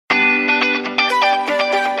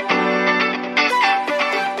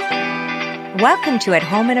Welcome to At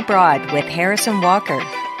Home and Abroad with Harrison Walker.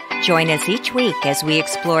 Join us each week as we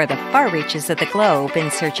explore the far reaches of the globe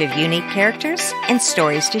in search of unique characters and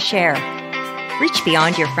stories to share. Reach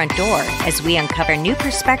beyond your front door as we uncover new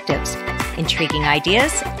perspectives, intriguing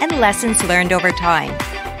ideas, and lessons learned over time.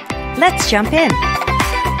 Let's jump in.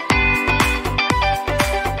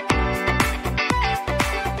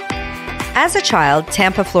 As a child,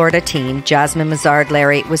 Tampa, Florida teen Jasmine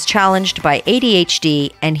Mazard-Larry was challenged by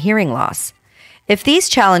ADHD and hearing loss. If these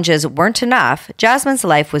challenges weren't enough, Jasmine's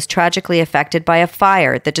life was tragically affected by a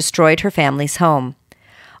fire that destroyed her family's home.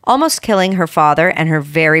 Almost killing her father and her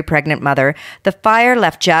very pregnant mother, the fire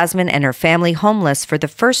left Jasmine and her family homeless for the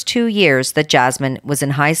first 2 years that Jasmine was in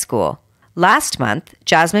high school. Last month,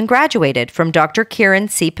 Jasmine graduated from Dr. Kiran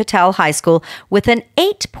C. Patel High School with an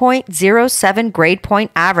 8.07 grade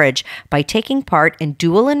point average by taking part in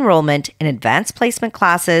dual enrollment in advanced placement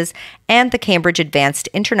classes and the Cambridge Advanced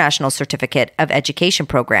International Certificate of Education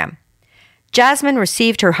program. Jasmine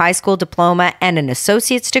received her high school diploma and an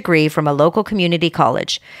associate's degree from a local community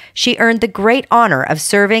college. She earned the great honor of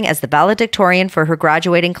serving as the valedictorian for her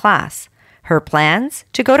graduating class. Her plans?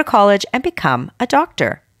 To go to college and become a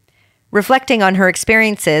doctor. Reflecting on her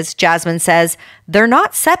experiences, Jasmine says, "They're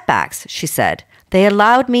not setbacks," she said. "They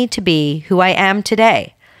allowed me to be who I am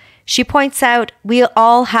today." She points out, we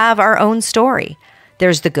all have our own story.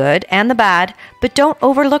 There's the good and the bad, but don't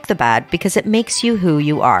overlook the bad because it makes you who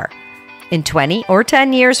you are. In 20 or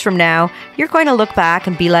 10 years from now, you're going to look back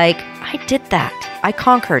and be like, I did that. I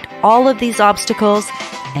conquered all of these obstacles,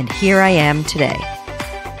 and here I am today.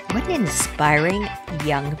 What an inspiring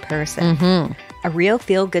young person. A real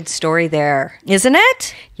feel-good story there. Isn't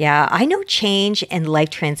it? Yeah, I know change and life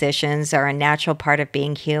transitions are a natural part of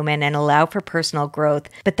being human and allow for personal growth,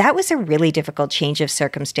 but that was a really difficult change of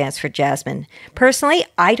circumstance for Jasmine. Personally,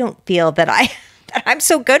 I don't feel that I'm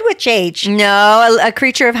so good with change. No, a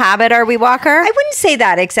creature of habit, are we, Walker? I wouldn't say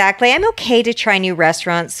that exactly. I'm okay to try new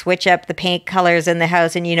restaurants, switch up the paint colors in the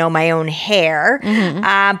house and, my own hair.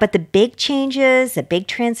 But the big changes, the big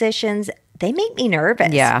transitions, they make me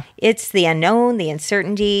nervous. Yeah. It's the unknown, the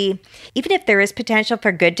uncertainty, even if there is potential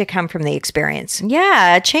for good to come from the experience.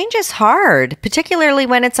 Yeah, change is hard, particularly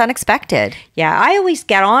when it's unexpected. Yeah, I always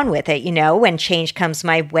get on with it, when change comes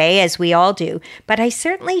my way, as we all do. But I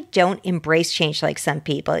certainly don't embrace change like some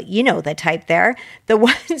people. You know the type there. The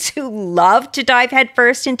ones who love to dive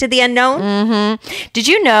headfirst into the unknown. Did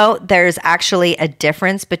you know there's actually a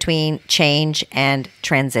difference between change and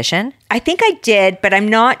transition? I think I did, but I'm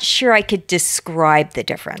not sure I could describe the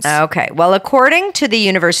difference. Okay. Well, according to the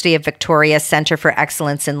University of Victoria Centre for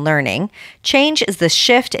Excellence in Learning, change is the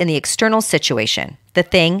shift in the external situation, the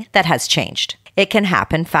thing that has changed. It can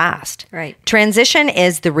happen fast. Right. Transition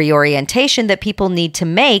is the reorientation that people need to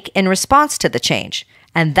make in response to the change,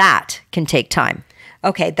 and that can take time.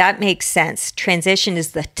 Okay, that makes sense. Transition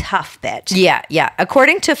is the tough bit. Yeah.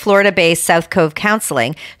 According to Florida-based South Cove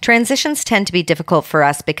Counseling, transitions tend to be difficult for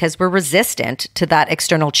us because we're resistant to that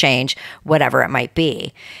external change, whatever it might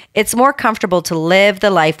be. It's more comfortable to live the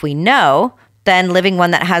life we know than living one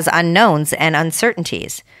that has unknowns and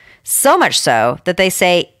uncertainties. So much so that they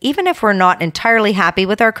say, even if we're not entirely happy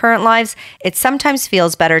with our current lives, it sometimes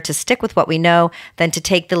feels better to stick with what we know than to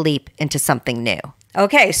take the leap into something new.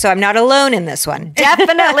 Okay, so I'm not alone in this one.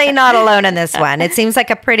 Definitely not alone in this one. It seems like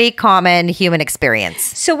a pretty common human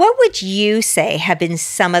experience. So what would you say have been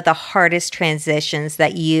some of the hardest transitions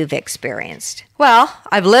that you've experienced? Well,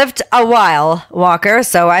 I've lived a while, Walker,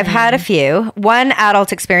 so I've had a few. One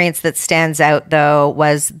adult experience that stands out, though,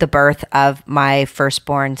 was the birth of my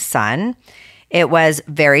firstborn son. It was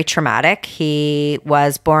very traumatic. He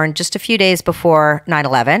was born just a few days before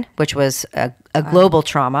 9/11, which was a global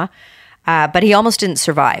trauma. But he almost didn't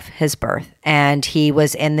survive his birth, and he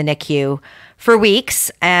was in the NICU for weeks,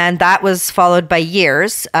 and that was followed by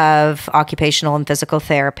years of occupational and physical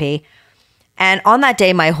therapy. And on that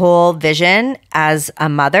day, my whole vision as a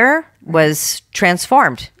mother was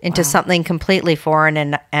transformed into something completely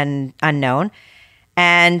foreign and unknown,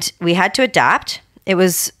 and we had to adapt. It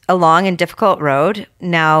was a long and difficult road,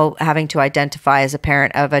 now having to identify as a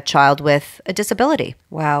parent of a child with a disability.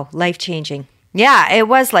 Wow, life-changing. Yeah, it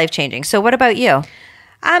was life-changing. So what about you?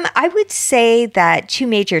 I would say that two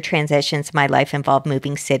major transitions in my life involved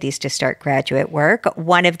moving cities to start graduate work.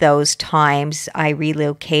 One of those times I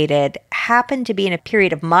relocated happened to be in a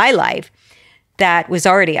period of my life that was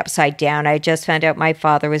already upside down. I just found out my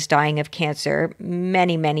father was dying of cancer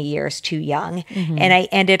many, many years too young. And I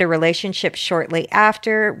ended a relationship shortly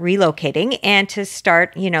after relocating and to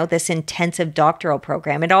start, this intensive doctoral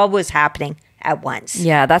program. It all was happening at once.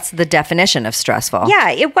 Yeah, that's the definition of stressful. Yeah,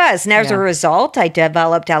 it was. And as a result, I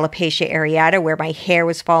developed alopecia areata where my hair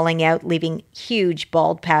was falling out, leaving huge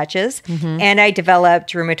bald patches. And I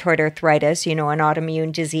developed rheumatoid arthritis, an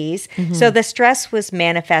autoimmune disease. So the stress was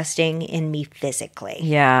manifesting in me physically.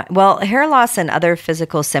 Yeah. Well, hair loss and other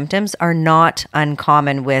physical symptoms are not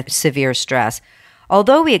uncommon with severe stress.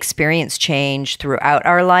 Although we experience change throughout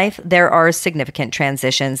our life, there are significant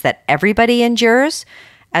transitions that everybody endures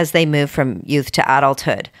as they move from youth to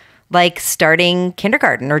adulthood, like starting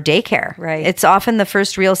kindergarten or daycare. Right. It's often the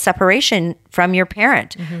first real separation from your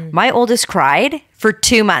parent. My oldest cried for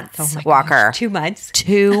 2 months, Walker. Gosh, 2 months?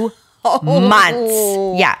 2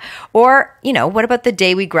 months. Yeah. Or, what about the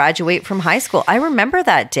day we graduate from high school? I remember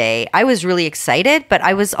that day. I was really excited, but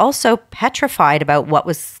I was also petrified about what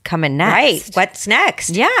was coming next. Right. What's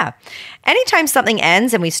next? Yeah. Anytime something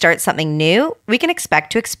ends and we start something new, we can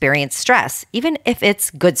expect to experience stress, even if it's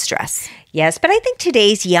good stress. Yes, but I think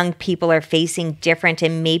today's young people are facing different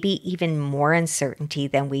and maybe even more uncertainty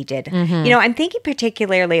than we did. I'm thinking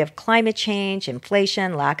particularly of climate change,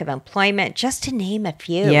 inflation, lack of employment, just to name a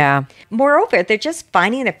few. Yeah. Moreover, they're just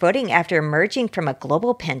finding their footing after emerging from a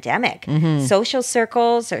global pandemic. Social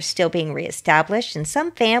circles are still being reestablished, and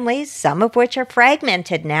some families, some of which are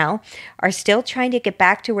fragmented now, are still trying to get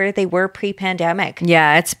back to where they were pre-pandemic.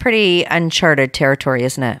 Yeah, it's pretty uncharted territory,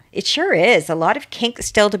 isn't it? It sure is. A lot of kinks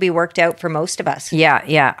still to be worked out for most of us.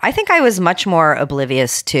 Yeah. I think I was much more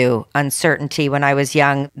oblivious to uncertainty when I was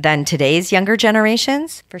young than today's younger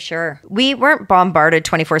generations. For sure. We weren't bombarded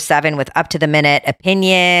 24/7 with up-to-the-minute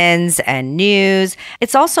opinions and news.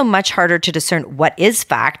 It's also much harder to discern what is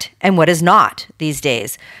fact and what is not these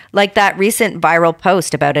days. Like that recent viral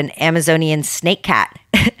post about an Amazonian snake cat.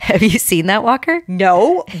 Have you seen that, Walker?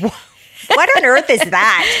 No. What on earth is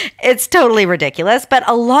that? It's totally ridiculous, but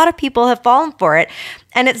a lot of people have fallen for it.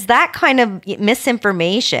 And it's that kind of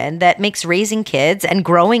misinformation that makes raising kids and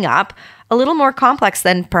growing up a little more complex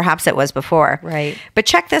than perhaps it was before. Right. But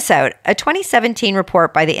check this out. A 2017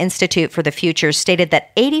 report by the Institute for the Future stated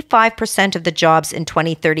that 85% of the jobs in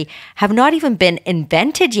 2030 have not even been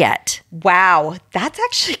invented yet. Wow. That's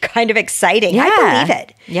actually kind of exciting. Yeah. I believe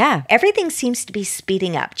it. Yeah. Everything seems to be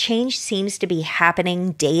speeding up. Change seems to be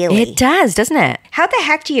happening daily. It does, doesn't it? How the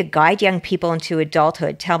heck do you guide young people into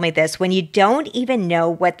adulthood? Tell me this, when you don't even know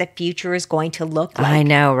what the future is going to look like. I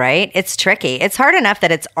know, right? It's tricky. It's hard enough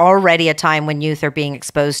that it's already a time when youth are being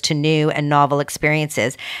exposed to new and novel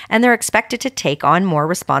experiences, and they're expected to take on more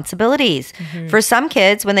responsibilities. For some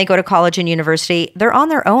kids, when they go to college and university, they're on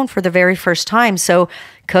their own for the very first time. So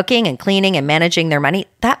cooking and cleaning and managing their money,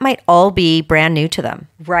 that might all be brand new to them.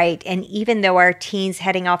 Right. And even though our teens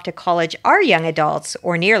heading off to college are young adults,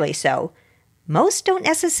 or nearly so, most don't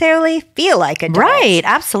necessarily feel like adults. Right,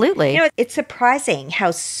 absolutely. It's surprising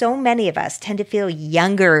how so many of us tend to feel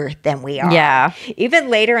younger than we are. Yeah. Even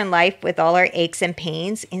later in life, with all our aches and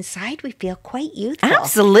pains, inside we feel quite youthful.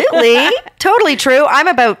 Absolutely. Totally true. I'm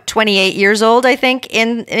about 28 years old, I think,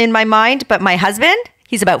 in my mind, but my husband,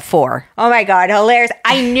 he's about 4. Oh my God, hilarious.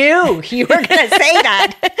 I knew you were going to say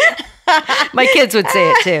that. My kids would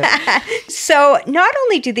say it too. So not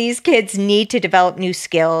only do these kids need to develop new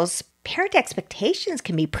skills, parent expectations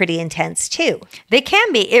can be pretty intense too. They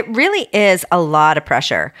can be. It really is a lot of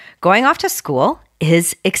pressure. Going off to school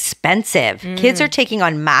is expensive. Kids are taking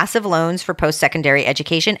on massive loans for post-secondary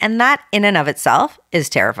education, and that in and of itself is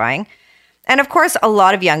terrifying. And of course, a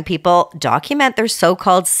lot of young people document their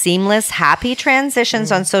so-called seamless, happy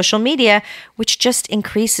transitions on social media, which just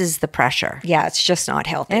increases the pressure. Yeah, it's just not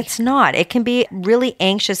healthy. It's not. It can be really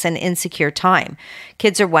anxious and insecure time.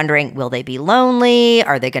 Kids are wondering, will they be lonely?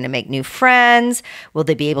 Are they going to make new friends? Will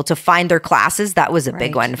they be able to find their classes? That was a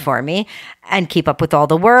big one for me. And keep up with all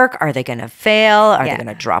the work. Are they going to fail? Are they going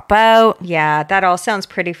to drop out? Yeah, that all sounds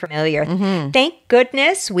pretty familiar. Thank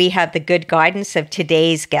goodness we have the good guidance of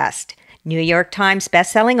today's guest, New York Times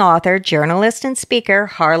bestselling author, journalist, and speaker,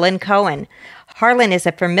 Harlan Cohen. Harlan is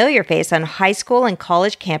a familiar face on high school and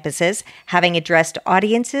college campuses, having addressed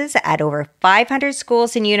audiences at over 500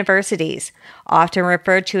 schools and universities. Often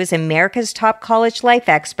referred to as America's top college life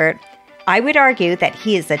expert, I would argue that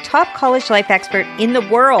he is the top college life expert in the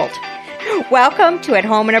world. Welcome to At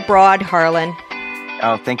Home and Abroad, Harlan.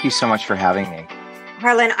 Oh, thank you so much for having me.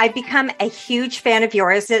 Harlan, I've become a huge fan of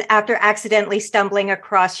yours after accidentally stumbling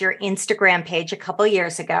across your Instagram page a couple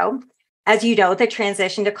years ago. As you know, the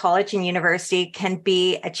transition to college and university can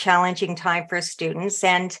be a challenging time for students,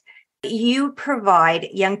 and you provide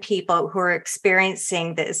young people who are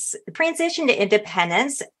experiencing this transition to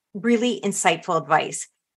independence really insightful advice.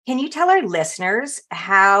 Can you tell our listeners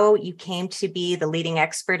how you came to be the leading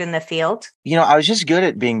expert in the field? I was just good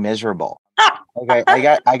at being miserable. Okay,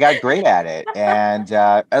 I got great at it, and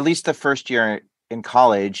at least the first year in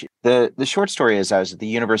college. The short story is I was at the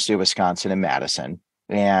University of Wisconsin in Madison,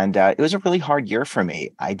 and it was a really hard year for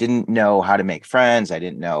me. I didn't know how to make friends. I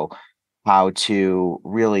didn't know how to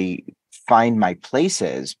really find my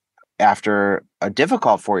places after a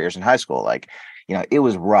difficult 4 years in high school. Like, it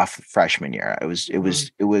was rough freshman year. It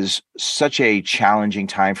was such a challenging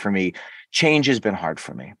time for me. Change has been hard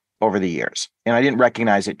for me over the years, and I didn't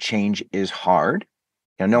recognize that change is hard.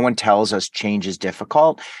 No one tells us change is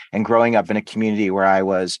difficult. And growing up in a community where I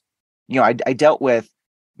was, I dealt with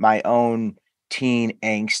my own teen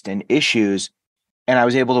angst and issues, and I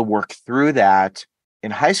was able to work through that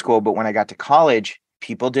in high school. But when I got to college,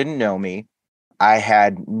 people didn't know me. I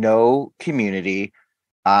had no community.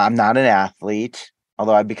 I'm not an athlete,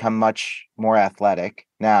 although I've become much more athletic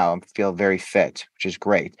now. I feel very fit, which is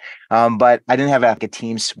great. But I didn't have like a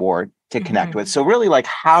team sport to connect with. So really, like,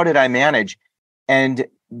 how did I manage? And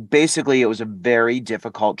basically, it was a very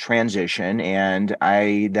difficult transition. And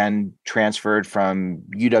I then transferred from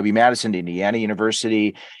UW-Madison to Indiana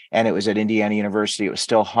University. And it was at Indiana University. It was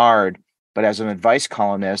still hard. But as an advice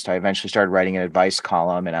columnist, I eventually started writing an advice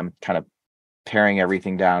column, and I'm kind of paring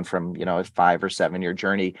everything down from, a 5 or 7 year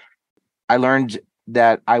journey. I learned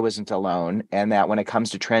that I wasn't alone, and that when it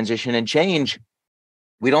comes to transition and change,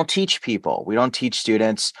 we don't teach people. We don't teach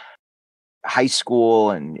students high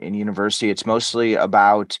school and university. It's mostly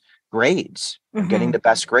about grades, getting the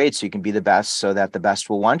best grades so you can be the best, so that the best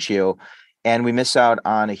will want you. And we miss out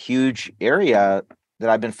on a huge area that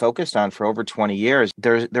I've been focused on for over 20 years.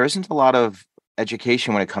 There isn't a lot of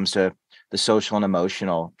education when it comes to the social and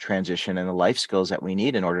emotional transition and the life skills that we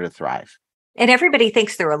need in order to thrive. And everybody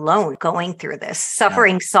thinks they're alone going through this,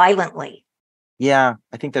 suffering silently. Yeah,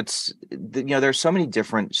 I think there's so many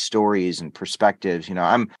different stories and perspectives.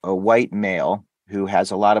 I'm a white male who has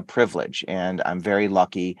a lot of privilege, and I'm very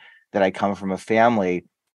lucky that I come from a family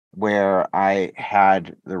where I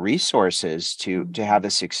had the resources to have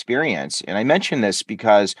this experience. And I mention this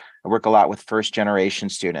because I work a lot with first generation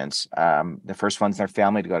students, the first ones in their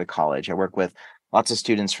family to go to college. I work with lots of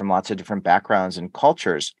students from lots of different backgrounds and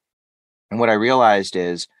cultures. And what I realized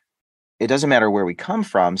is it doesn't matter where we come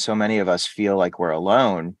from. So many of us feel like we're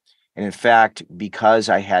alone. And in fact, because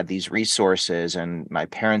I had these resources and my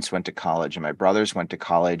parents went to college and my brothers went to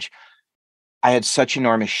college, I had such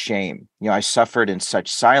enormous shame. I suffered in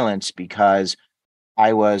such silence because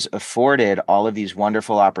I was afforded all of these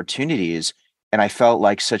wonderful opportunities. And I felt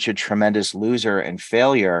like such a tremendous loser and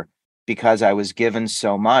failure because I was given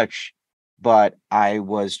so much, but I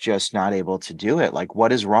was just not able to do it. Like,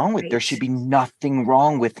 what is wrong with, there should be nothing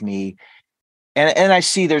wrong with me. And I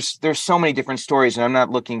see there's so many different stories, and I'm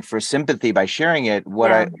not looking for sympathy by sharing it.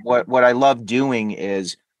 What I love doing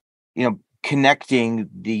is, connecting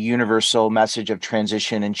the universal message of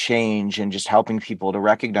transition and change, and just helping people to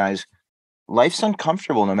recognize life's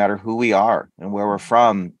uncomfortable no matter who we are and where we're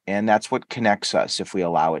from. And that's what connects us if we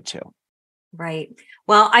allow it to. Right.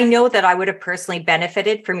 Well, I know that I would have personally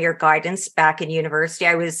benefited from your guidance back in university.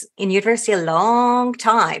 I was in university a long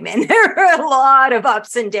time, and there were a lot of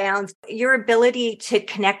ups and downs. Your ability to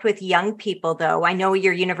connect with young people, though, I know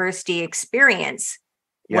your university experience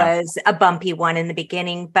was a bumpy one in the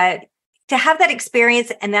beginning, but to have that experience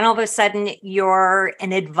and then all of a sudden you're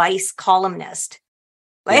an advice columnist,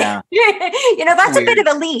 like, that's a bit of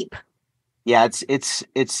a leap. Yeah,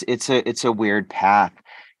 it's a weird path.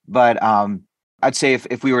 But I'd say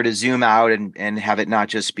if we were to zoom out and have it not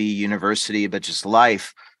just be university, but just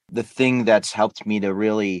life, the thing that's helped me to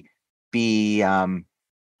really be, I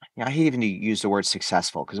hate even to use the word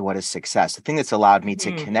successful, because what is success? The thing that's allowed me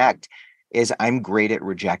to connect is I'm great at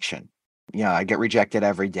rejection. I get rejected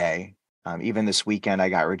every day. Even this weekend, I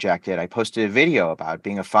got rejected. I posted a video about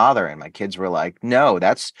being a father, and my kids were like, no,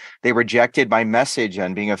 they rejected my message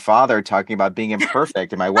on being a father, talking about being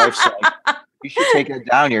imperfect. And my wife's like, you should take it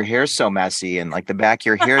down. Your hair's so messy, and like the back of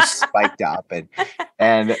your hair's spiked up.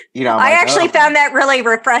 And I actually found that really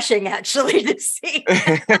refreshing, actually, to see.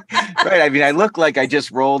 Right. I mean, I look like I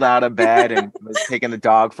just rolled out of bed and was taking the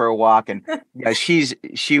dog for a walk. And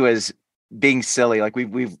she was being silly. Like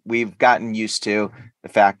we've gotten used to the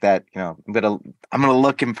fact that, I'm gonna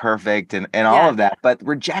look imperfect and all of that. But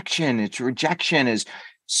rejection is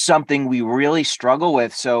something we really struggle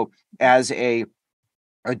with. So as a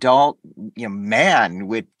adult, man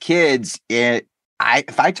with kids, if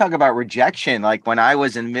I talk about rejection, like when I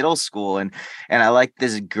was in middle school and I liked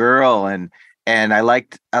this girl and I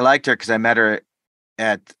liked her because I met her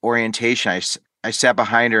at orientation. I sat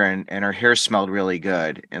behind her and her hair smelled really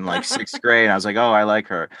good in like sixth grade. And I was like, oh, I like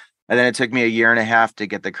her. And then it took me a year and a half to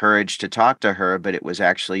get the courage to talk to her, but it was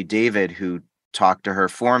actually David who talked to her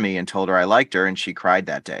for me and told her I liked her, and she cried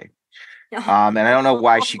that day. And I don't know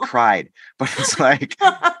why she cried, but it's like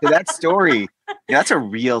that story, that's a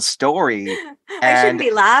real story. I shouldn't And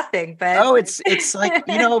be laughing, but oh, it's like,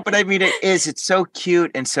 but I mean, it's so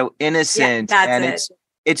cute and so yeah, innocent, that's and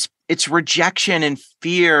it. it's rejection and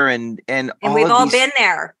fear and And all we've of all these. been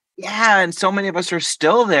there. Yeah, and so many of us are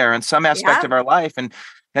still there in some aspect Yeah. of our life. And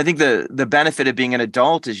I think the benefit of being an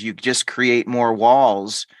adult is you just create more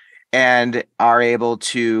walls and are able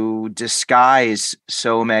to disguise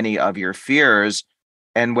so many of your fears.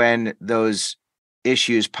 And when those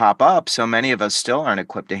issues pop up, so many of us still aren't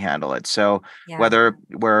equipped to handle it. So Yeah. whether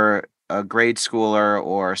we're a grade schooler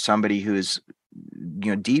or somebody who's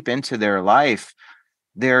deep into their life,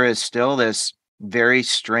 there is still this very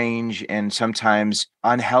strange and sometimes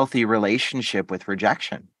unhealthy relationship with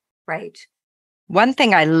rejection. Right. One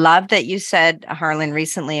thing I love that you said, Harlan,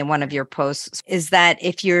 recently in one of your posts is that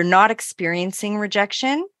if you're not experiencing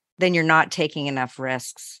rejection, then you're not taking enough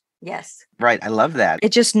risks. Yes. Right. I love that.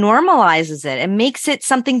 It just normalizes it and makes it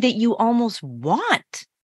something that you almost want.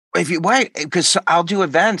 Why? Because I'll do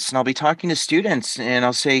events and I'll be talking to students and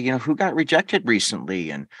I'll say, who got rejected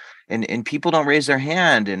recently, and people don't raise their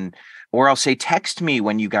hand, or I'll say, text me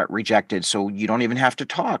when you got rejected, so you don't even have to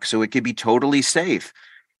talk, so it could be totally safe.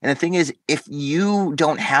 And the thing is, if you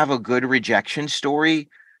don't have a good rejection story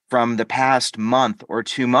from the past month or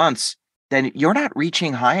 2 months, then you're not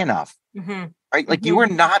reaching high enough, right? Like you are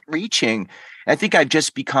not reaching. I think I've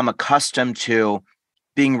just become accustomed to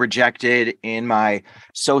being rejected in my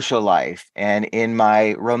social life and in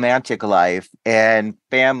my romantic life and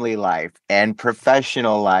family life and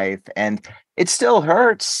professional life. And it still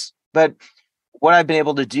hurts. But what I've been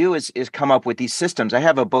able to do is come up with these systems. I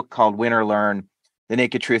have a book called Win or Learn: The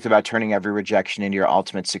Naked Truth About Turning Every Rejection into Your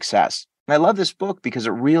Ultimate Success. And I love this book because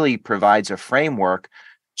it really provides a framework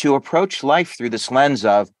to approach life through this lens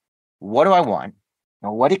of, what do I want?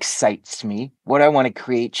 What excites me? What do I want to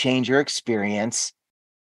create, change, or experience?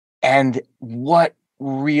 And what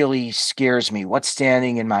really scares me? What's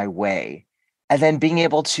standing in my way? And then being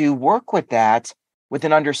able to work with that with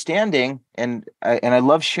an understanding. And I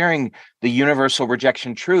love sharing the universal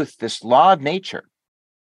rejection truth, this law of nature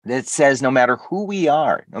that says no matter who we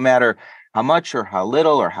are, no matter how much or how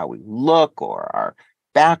little or how we look or our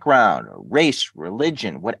background or race,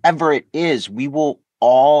 religion, whatever it is, we will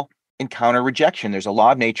all encounter rejection. There's a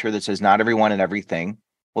law of nature that says not everyone and everything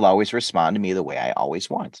will always respond to me the way I always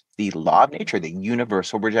want. The law of nature, the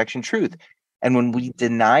universal rejection truth. And when we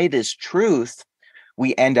deny this truth,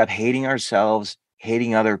 we end up hating ourselves,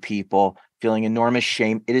 hating other people, feeling enormous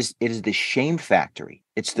shame. It is the shame factory.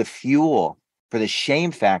 It's the fuel for the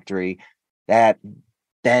shame factory that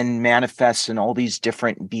then manifests in all these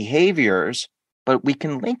different behaviors. But we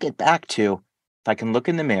can link it back to, if I can look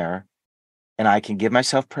in the mirror and I can give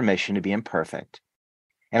myself permission to be imperfect,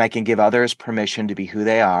 and I can give others permission to be who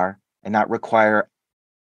they are and not require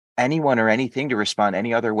anyone or anything to respond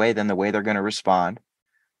any other way than the way they're going to respond,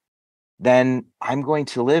 then I'm going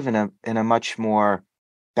to live in a much more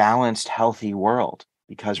balanced, healthy world,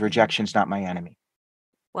 because rejection's not my enemy.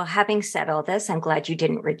 Well, having said all this, I'm glad you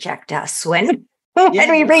didn't reject us when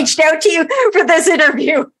we reached out to you for this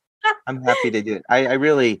interview. I'm happy to do it. I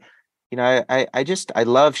really, I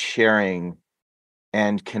love sharing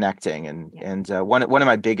and connecting, and one of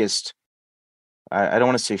my biggest, I don't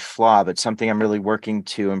want to say flaw, but something I'm really working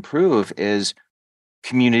to improve is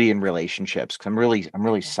community and relationships. Because I'm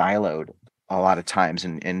really siloed a lot of times,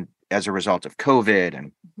 and as a result of COVID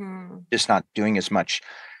and just not doing as much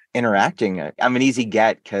interacting. I'm an easy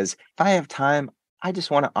get, because if I have time, I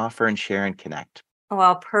just want to offer and share and connect.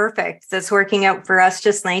 Well, perfect. That's working out for us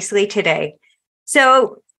just nicely today.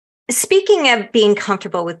 So, speaking of being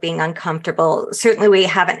comfortable with being uncomfortable, certainly we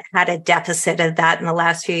haven't had a deficit of that in the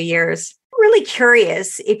last few years. Really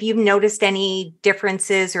curious if you've noticed any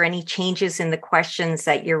differences or any changes in the questions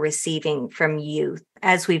that you're receiving from youth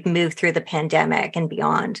as we've moved through the pandemic and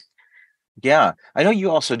beyond. Yeah, I know you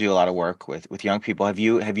also do a lot of work with young people. Have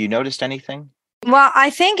you noticed anything? Well, I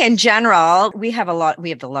think in general, we have a lot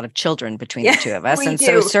of children between the two of us. And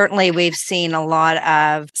so certainly we've seen a lot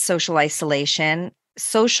of social isolation,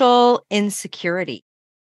 social insecurity,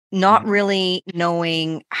 not really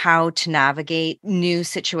knowing how to navigate new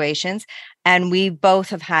situations. And we both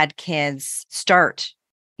have had kids start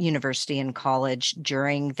university and college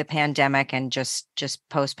during the pandemic and just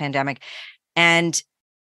post-pandemic. And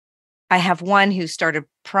I have one who started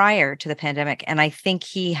prior to the pandemic, and I think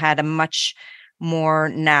he had a much more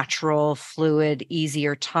natural, fluid,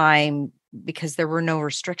 easier time because there were no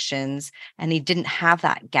restrictions and he didn't have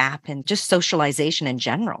that gap in just socialization in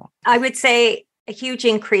general. I would say a huge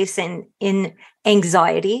increase in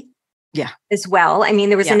anxiety. Yeah. As well. I mean,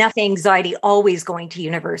 there was Yeah. enough anxiety always going to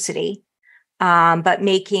university, but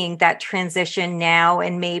making that transition now,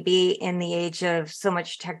 and maybe in the age of so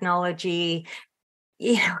much technology,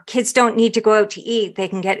 kids don't need to go out to eat. They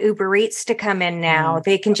can get Uber Eats to come in now.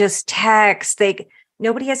 They can just text.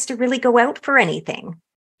 Nobody has to really go out for anything.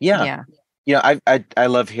 Yeah. I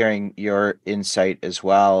love hearing your insight as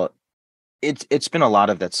well. It's been a lot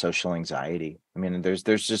of that social anxiety. I mean, there's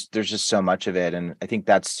just so much of it, and I think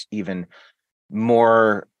that's even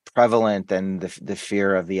more prevalent than the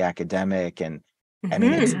fear of the academic. And I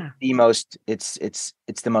mean, it's the most it's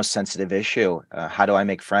the most sensitive issue. How do I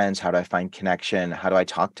make friends? How do I find connection? How do I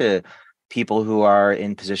talk to people who are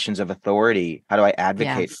in positions of authority? How do I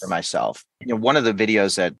advocate for myself? One of the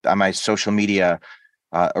videos that on my social media,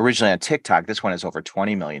 originally on TikTok, this one has over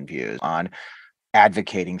 20 million views, on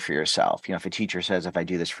advocating for yourself. If a teacher says, if I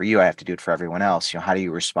do this for you, I have to do it for everyone else. How do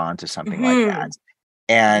you respond to something like that?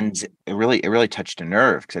 And it really touched a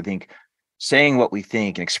nerve, because I think saying what we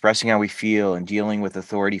think and expressing how we feel and dealing with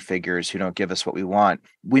authority figures who don't give us what we want,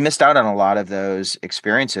 we missed out on a lot of those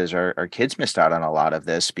experiences. Our kids missed out on a lot of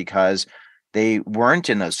this because they weren't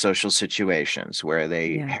in those social situations where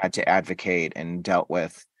they had to advocate and dealt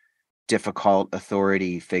with difficult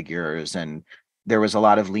authority figures, and there was a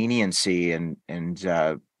lot of leniency, and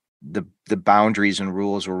the boundaries and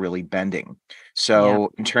rules were really bending.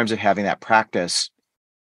 So in terms of having that practice,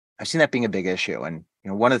 I've seen that being a big issue. And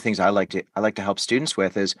one of the things I like to help students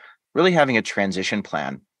with is really having a transition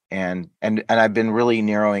plan. And I've been really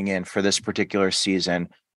narrowing in for this particular season.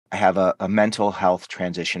 I have a mental health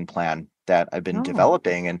transition plan that I've been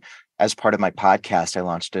developing. And as part of my podcast, I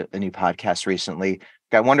launched a new podcast recently.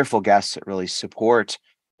 Got wonderful guests that really support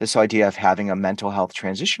this idea of having a mental health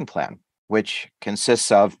transition plan, which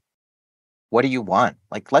consists of, what do you want?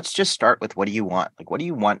 Like, let's just start with, what do you want? Like, what do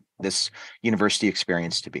you want this university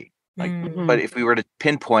experience to be? Like, but if we were to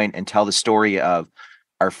pinpoint and tell the story of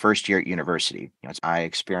our first year at university, I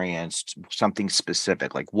experienced something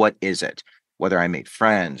specific. Like, what is it? Whether I made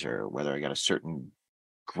friends or whether I got a certain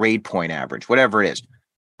grade point average, whatever it is.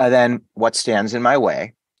 And then what stands in my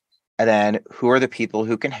way? And then who are the people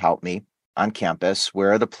who can help me on campus?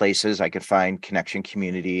 Where are the places I could find connection,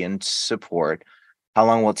 community, and support? How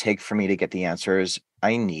long will it take for me to get the answers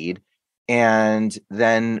I need? And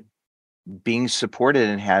then being supported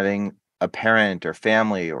and having a parent or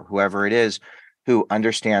family or whoever it is who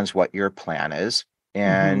understands what your plan is,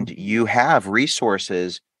 and you have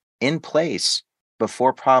resources in place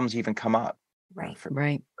before problems even come up. Right.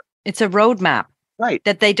 It's a roadmap. Right.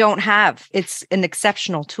 That they don't have. It's an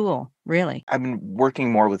exceptional tool, really. I've been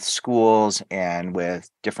working more with schools and with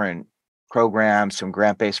different programs, some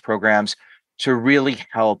grant-based programs, to really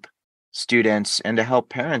help students and to help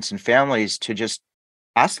parents and families to just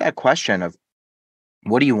ask that question of,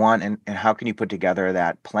 what do you want, and how can you put together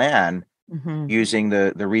that plan using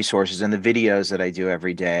the resources and the videos that I do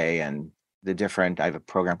every day, and I have a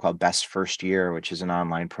program called Best First Year, which is an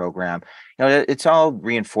online program. It's all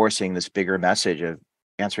reinforcing this bigger message of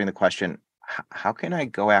answering the question, how can I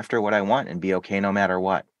go after what I want and be okay no matter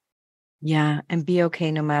what? Yeah, and be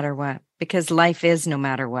okay no matter what, because life is no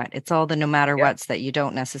matter what. It's all the no matter what's that you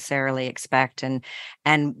don't necessarily expect, and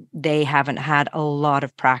they haven't had a lot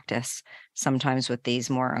of practice sometimes with these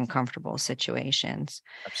more uncomfortable situations.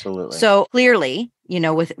 Absolutely. So clearly,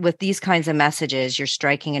 with these kinds of messages, you're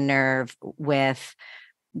striking a nerve with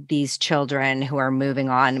these children who are moving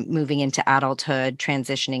into adulthood,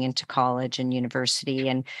 transitioning into college and university,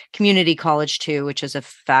 and community college too, which is a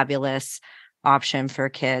fabulous option for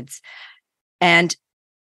kids. And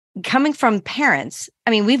coming from parents,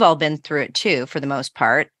 I mean, we've all been through it too, for the most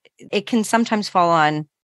part. It can sometimes fall on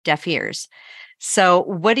deaf ears. So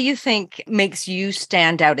what do you think makes you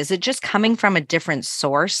stand out? Is it just coming from a different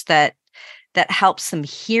source that helps them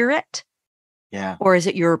hear it? Yeah. Or is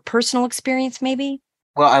it your personal experience maybe?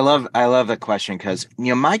 Well, I love that question, because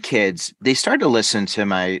my kids, they start to listen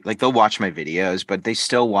to they'll watch my videos, but they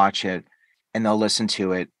still watch it and they'll listen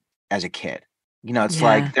to it as a kid. It's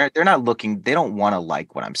like they're not looking, they don't want to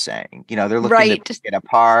like what I'm saying. They're looking to pick it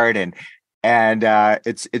apart, and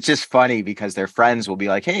it's just funny because their friends will be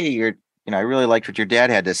like, "Hey, I really liked what your dad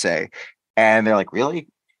had to say," and they're like, "Really?"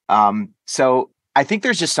 So I think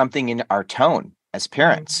there's just something in our tone as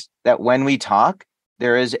parents that when we talk,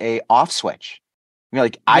 there is a off switch.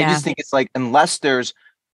 I just think it's like, unless there's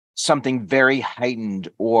something very heightened,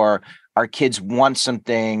 or our kids want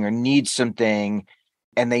something or need something,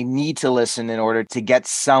 and they need to listen in order to get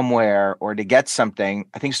somewhere or to get something,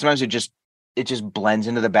 I think sometimes it just blends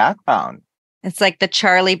into the background. It's like the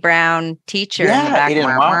Charlie Brown teacher in the Yeah, it is.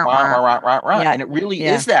 background. Yeah. And it really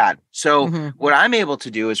Yeah. is that. So Mm-hmm. what I'm able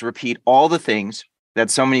to do is repeat all the things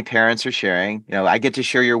that so many parents are sharing. I get to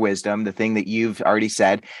share your wisdom, the thing that you've already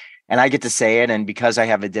said, and I get to say it. And because I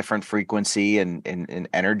have a different frequency and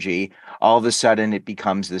energy, all of a sudden it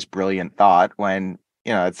becomes this brilliant thought when,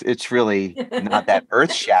 it's really not that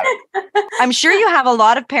earth shattering. I'm sure you have a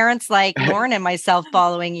lot of parents like Lauren and myself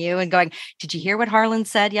following you and going, did you hear what Harlan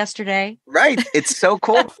said yesterday? Right. It's so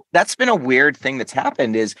cool. That's been a weird thing that's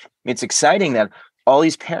happened it's exciting that all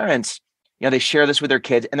these parents, they share this with their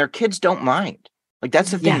kids and their kids don't mind. Like, that's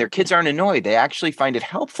the thing. Yeah. Their kids aren't annoyed. They actually find it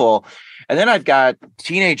helpful. And then I've got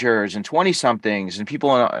teenagers and 20 somethings and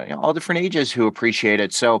people in all different ages who appreciate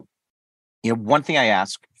it. So, one thing I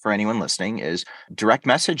ask for anyone listening is direct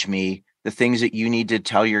message me the things that you need to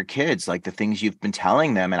tell your kids, like the things you've been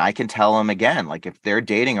telling them. And I can tell them again, like if they're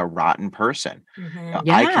dating a rotten person,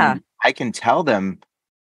 Yeah. I can tell them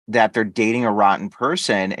that they're dating a rotten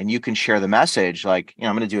person, and you can share the message. Like,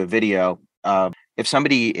 I'm going to do a video of if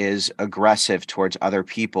somebody is aggressive towards other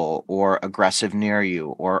people or aggressive near you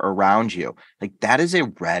or around you, like that is a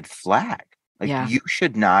red flag. Like you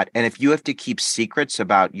should not. And if you have to keep secrets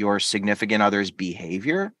about your significant other's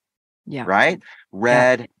behavior, right?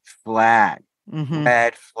 Red flag,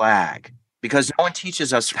 red flag, because no one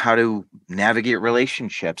teaches us how to navigate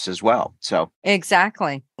relationships as well. So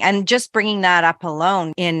exactly. And just bringing that up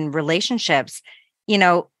alone in relationships,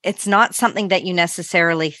 it's not something that you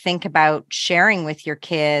necessarily think about sharing with your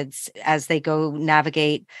kids as they go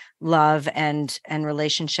navigate love and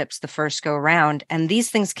relationships the first go around. And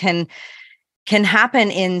these things can happen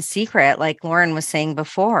in secret, like Lauren was saying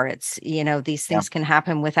before. It's, these things can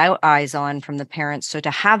happen without eyes on from the parents. So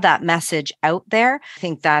to have that message out there, I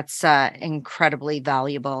think that's incredibly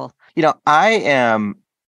valuable. I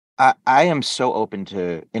am so open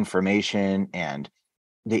to information and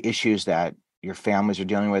the issues that your families are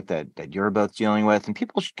dealing with, that you're both dealing with, and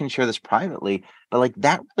people can share this privately, but like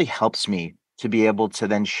that really helps me to be able to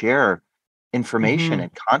then share information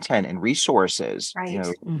and content and resources,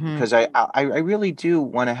 because I really do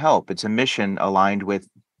want to help. It's a mission aligned with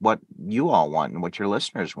what you all want and what your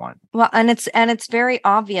listeners want. Well, and it's very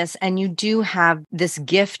obvious, and you do have this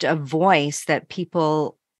gift of voice that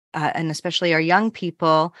people, and especially our young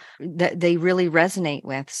people, that they really resonate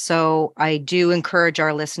with. So I do encourage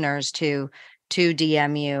our listeners to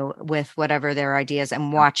DM you with whatever their ideas,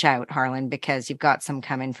 and watch out, Harlan, because you've got some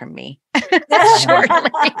coming from me. Shortly.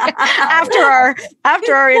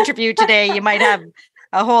 After our interview today, you might have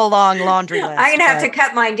a whole long laundry list. I'm going to have to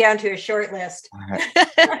cut mine down to a short list.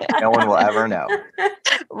 No one will ever know.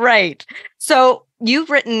 Right. So you've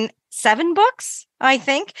written 7 books, I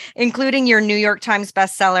think, including your New York Times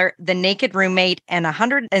bestseller, The Naked Roommate, and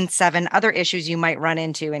 107 other issues you might run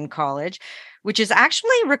into in college, which is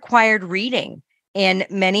actually required reading in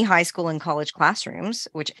many high school and college classrooms,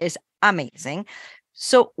 which is amazing.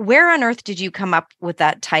 So where on earth did you come up with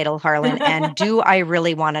that title, Harlan? And do I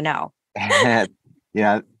really want to know?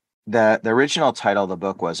 The original title of the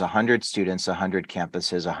book was 100 Students, 100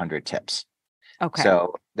 Campuses, 100 Tips. Okay.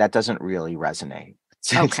 So that doesn't really resonate.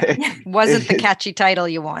 Okay. Wasn't the catchy title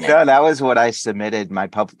you wanted? No, that was what I submitted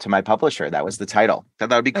to my publisher. That was the title. I thought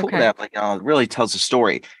that would be cool to have, it really tells a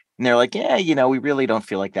story. And they're like, we really don't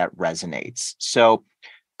feel like that resonates. So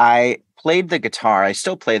I played the guitar. I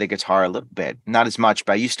still play the guitar a little bit, not as much,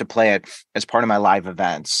 but I used to play it as part of my live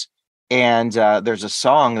events. And there's a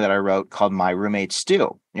song that I wrote called My Roommate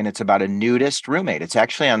Stu, and it's about a nudist roommate. It's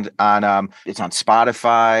actually on it's on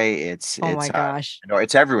Spotify. My gosh.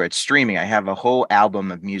 It's everywhere. It's streaming. I have a whole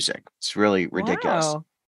album of music. It's really ridiculous. Wow.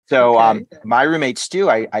 So My Roommate Stu,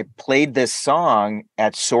 I played this song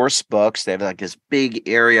at Source Books. They have like this big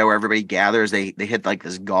area where everybody gathers. They hit like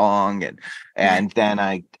this gong, and then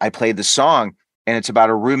I played the song, and it's about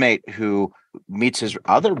a roommate who meets his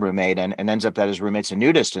other roommate and ends up that his roommate's a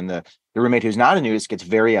nudist, and the roommate who's not a nudist gets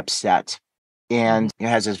very upset and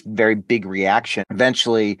has this very big reaction.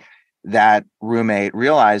 Eventually, that roommate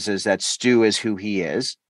realizes that Stu is who he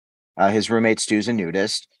is. His roommate Stu's a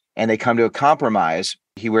nudist, and they come to a compromise.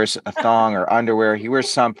 He wears a thong or underwear. He wears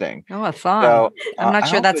something. Oh, a thong. So, I'm not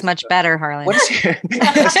sure that's much better, Harlan.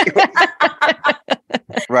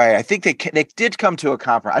 Right. I think they did come to a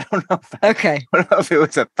compromise. I don't know. I don't know if it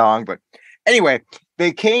was a thong, but anyway,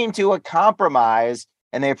 they came to a compromise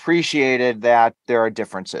and they appreciated that there are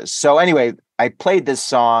differences. So anyway, I played this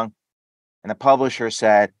song and the publisher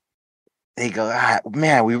said, they go,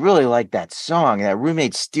 man, we really like that song, that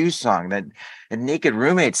Roommate Stu song, that the Naked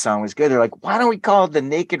Roommate song was good. They're like, why don't we call it The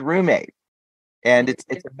Naked Roommate? And it's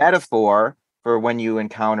a metaphor for when you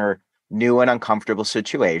encounter new and uncomfortable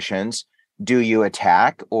situations, do you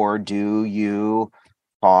attack or do you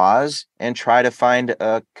pause and try to find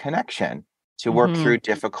a connection to work through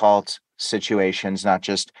difficult situations, not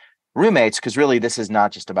just roommates, because really this is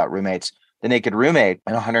not just about roommates. The Naked Roommate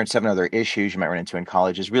and 107 other issues you might run into in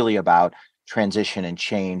college is really about transition and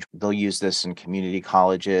change. They'll use this in community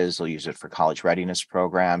colleges, they'll use it for college readiness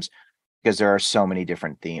programs, because there are so many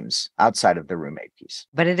different themes outside of the roommate piece.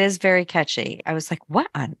 But it is very catchy. I was like, what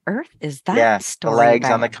on earth is that Yeah, the story legs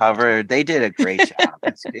about? on the cover, they did a great job.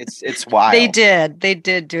 It's wild. They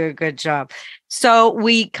did do a good job. So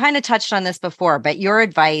we kind of touched on this before, but your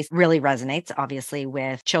advice really resonates, obviously,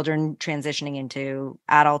 with children transitioning into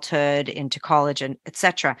adulthood, into college, and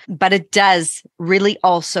etc. But it does really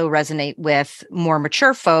also resonate with more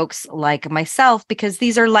mature folks like myself, because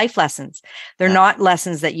these are life lessons. They're not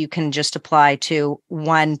lessons that you can just apply to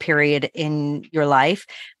one period in your life.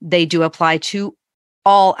 They do apply to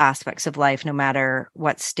all aspects of life, no matter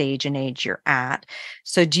what stage and age you're at.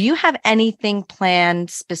 So do you have anything planned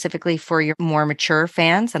specifically for your more mature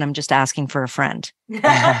fans? And I'm just asking for a friend. Is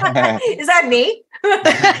that me?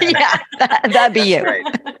 Yeah, that'd be you. Right.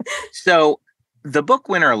 So the book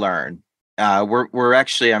Win or Learn, we're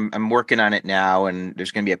actually, I'm working on it now, and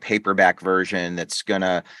there's going to be a paperback version that's going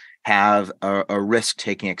to have a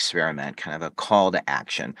risk-taking experiment, kind of a call to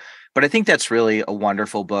action. But I think that's really a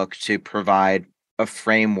wonderful book to provide a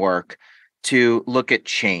framework to look at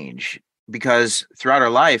change, because throughout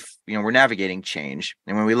our life, we're navigating change.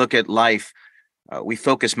 And when we look at life, we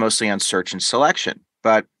focus mostly on search and selection.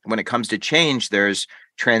 But when it comes to change, there's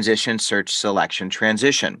transition, search, selection,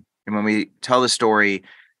 transition. And when we tell the story,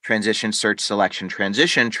 transition, search, selection,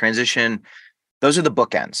 transition, those are the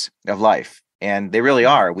bookends of life. And they really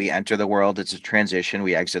are. We enter the world, it's a transition.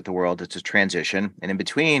 We exit the world, it's a transition. And in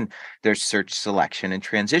between, there's search, selection, and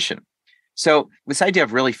transition. So this idea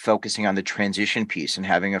of really focusing on the transition piece and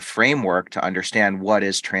having a framework to understand what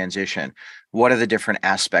is transition, what are the different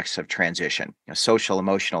aspects of transition, social,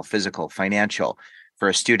 emotional, physical, financial. For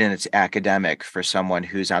a student, it's academic. For someone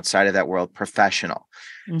who's outside of that world, professional.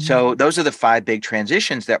 So those are the 5 big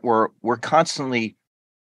transitions that we're constantly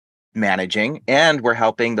managing, and we're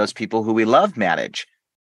helping those people who we love manage,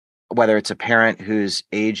 whether it's a parent who's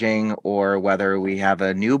aging or whether we have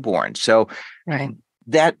a newborn. So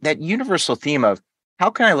that universal theme of how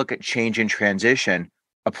can I look at change and transition,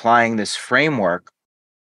 applying this framework,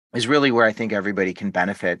 is really where I think everybody can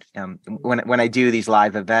benefit. When I do these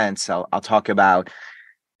live events, I'll talk about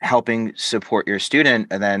helping support your student,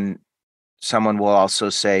 and then someone will also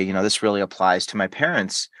say, this really applies to my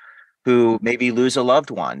parents who maybe lose a loved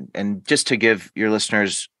one. And just to give your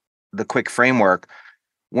listeners the quick framework,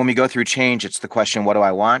 when we go through change, it's the question, what do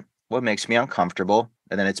I want? What makes me uncomfortable?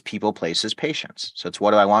 And then it's people, places, patience. So it's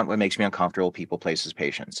what do I want? What makes me uncomfortable? People, places,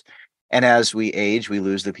 patience. And as we age, we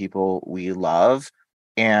lose the people we love.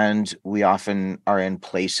 And we often are in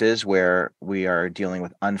places where we are dealing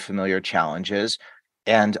with unfamiliar challenges.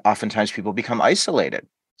 And oftentimes people become isolated.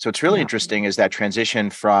 So it's really interesting is that transition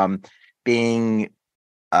from being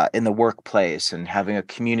in the workplace and having a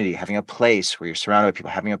community, having a place where you're surrounded by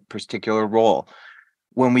people, having a particular role.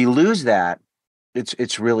 When we lose that,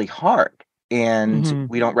 it's really hard. And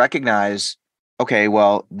we don't recognize, okay,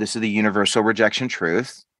 well, this is the universal rejection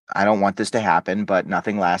truth. I don't want this to happen, but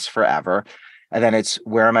nothing lasts forever. And then it's,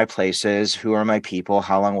 where are my places? Who are my people?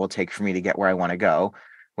 How long will it take for me to get where I want to go?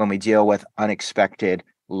 When we deal with unexpected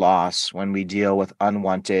loss, when we deal with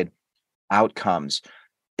unwanted outcomes,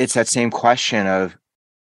 it's that same question of,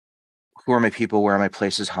 who are my people? Where are my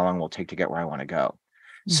places? How long will it take to get where I want to go?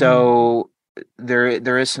 So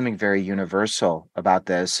there is something very universal about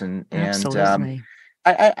this, and Absolutely.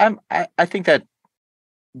 I think that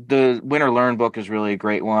the Win or Learn book is really a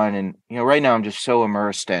great one. And right now I'm just so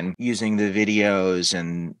immersed in using the videos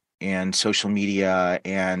and social media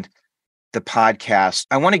and the podcast.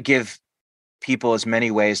 I want to give people as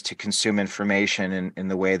many ways to consume information in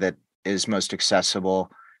the way that is most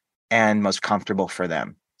accessible and most comfortable for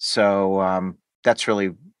them. So that's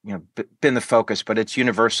really been the focus, but it's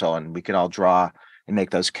universal, and we can all draw and make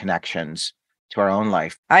those connections to our own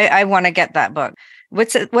life. I want to get that book.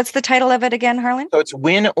 What's the title of it again, Harlan? So it's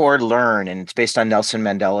Win or Learn, and it's based on Nelson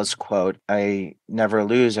Mandela's quote, I never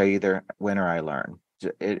lose, I either win or I learn.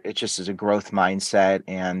 It just is a growth mindset.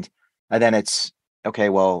 And then it's, okay,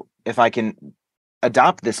 well, if I can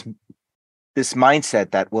adopt this mindset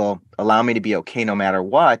that will allow me to be okay no matter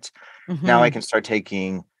what, now I can start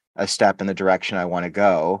taking a step in the direction I want to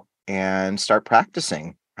go and start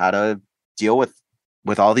practicing how to deal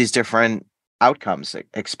with all these different outcomes,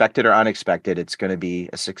 expected or unexpected. It's going to be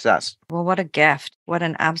a success. Well, what a gift. What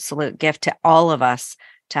an absolute gift to all of us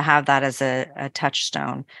to have that as a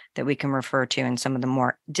touchstone that we can refer to in some of the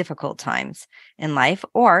more difficult times in life,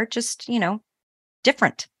 or just,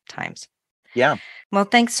 different times. Yeah. Well,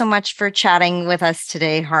 thanks so much for chatting with us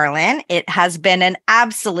today, Harlan. It has been an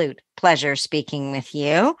absolute pleasure speaking with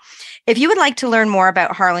you. If you would like to learn more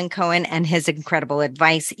about Harlan Cohen and his incredible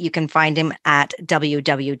advice, you can find him at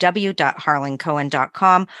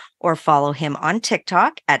www.harlancohen.com or follow him on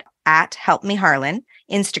TikTok at @HelpMeHarlan,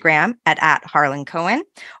 Instagram at @Harlan Cohen,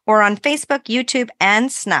 or on Facebook, YouTube, and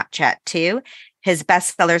Snapchat too. His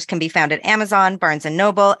bestsellers can be found at Amazon, Barnes &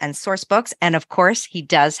 Noble, and Sourcebooks. And of course, he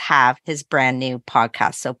does have his brand new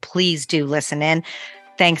podcast. So please do listen in.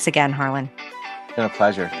 Thanks again, Harlan. It's been a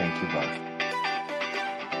pleasure. Thank you both.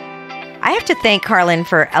 I have to thank Harlan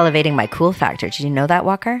for elevating my cool factor. Did you know that,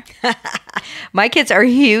 Walker? My kids are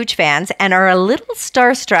huge fans and are a little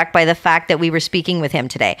starstruck by the fact that we were speaking with him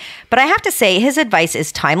today. But I have to say, his advice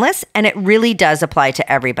is timeless, and it really does apply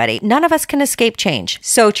to everybody. None of us can escape change.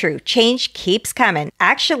 So true. Change keeps coming.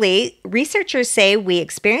 Actually, researchers say we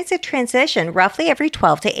experience a transition roughly every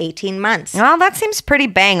 12 to 18 months. Well, that seems pretty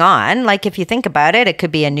bang on. Like, if you think about it, it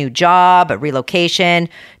could be a new job, a relocation,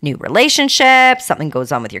 new relationship, something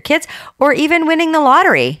goes on with your kids, or even winning the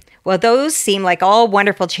lottery. Well, those seem like all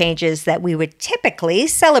wonderful changes that we would typically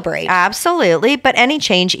celebrate. Absolutely. But any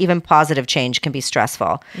change, even positive change, can be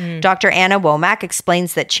stressful. Dr. Anna Womack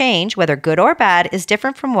explains that change, whether good or bad, is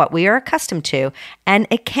different from what we are accustomed to, and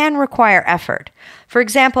it can require effort. For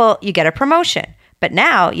example, you get a promotion, but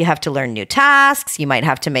now you have to learn new tasks. You might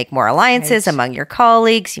have to make more alliances among your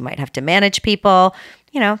colleagues. You might have to manage people.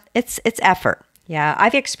 It's effort. Yeah,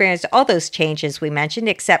 I've experienced all those changes we mentioned,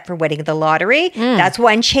 except for winning the lottery. That's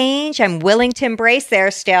one change I'm willing to embrace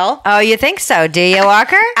there still. Oh, you think so, do you,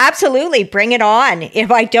 Walker? Absolutely. Bring it on.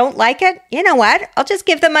 If I don't like it, you know what? I'll just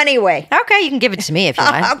give the money away. Okay, you can give it to me if you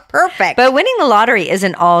want. Perfect. But winning the lottery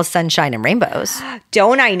isn't all sunshine and rainbows.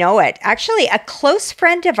 Don't I know it? Actually, a close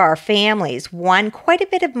friend of our family's won quite a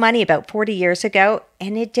bit of money about 40 years ago,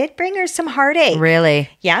 and it did bring her some heartache. Really?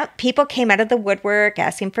 Yeah, people came out of the woodwork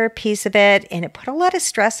asking for a piece of it, and it put a lot of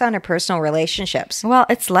stress on her personal relationships. Well,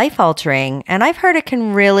 it's life-altering, and I've heard it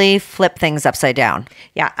can really flip things upside down.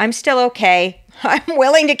 Yeah, I'm still okay. I'm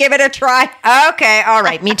willing to give it a try. Okay, all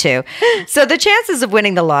right, me too. So the chances of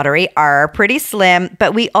winning the lottery are pretty slim,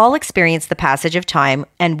 but we all experience the passage of time,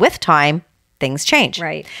 and with time, things change.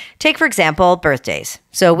 Right. Take, for example, birthdays.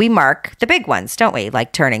 So we mark the big ones, don't we?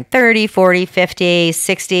 Like turning 30, 40, 50,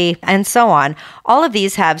 60, and so on. All of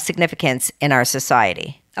these have significance in our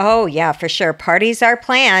society. Oh, yeah, for sure. Parties are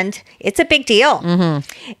planned. It's a big deal.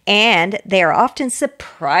 And they are often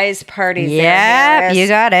surprise parties. Yeah, you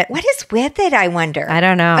got it. What is with it, I wonder? I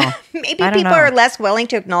don't know. Maybe people are less willing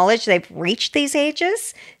to acknowledge they've reached these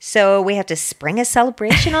ages, so we have to spring a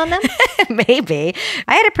celebration on them? Maybe.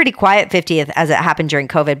 I had a pretty quiet 50th as it happened during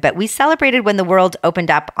COVID, but we celebrated when the world opened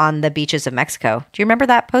up on the beaches of Mexico. Do you remember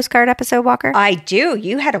that postcard episode, Walker? I do.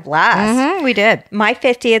 You had a blast. We did. My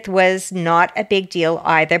 50th was not a big deal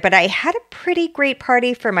either, but I had a pretty great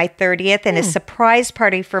party for my 30th and a surprise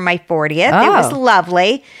party for my 40th. It was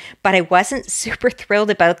lovely, but I wasn't super thrilled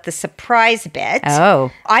about the surprise bit.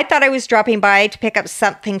 Oh. I thought I was dropping by to pick up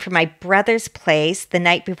something from my brother's place the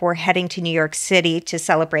night before heading to New York City to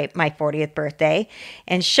celebrate my 40th birthday.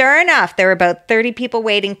 And sure enough, there were about 30 people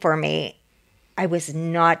waiting for me. I was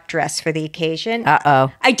not dressed for the occasion.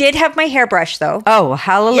 Uh-oh. I did have my hair brushed, though. Oh,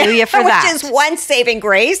 hallelujah for that. Which is one saving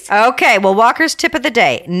grace. Okay, well, Walker's tip of the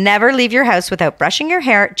day. Never leave your house without brushing your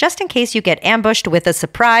hair, just in case you get ambushed with a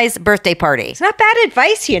surprise birthday party. It's not bad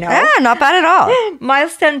advice, you know. Yeah, not bad at all.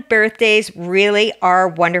 Milestone birthdays really are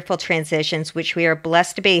wonderful transitions, which we are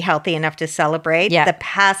blessed to be healthy enough to celebrate. Yeah. The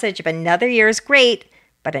passage of another year is great,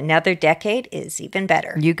 but another decade is even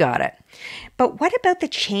better. You got it. But what about the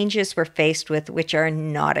changes we're faced with which are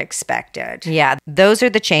not expected? Yeah, those are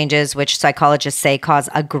the changes which psychologists say cause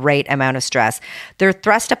a great amount of stress. They're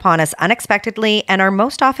thrust upon us unexpectedly and are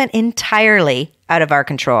most often entirely out of our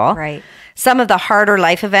control. Right. Some of the harder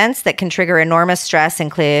life events that can trigger enormous stress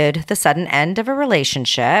include the sudden end of a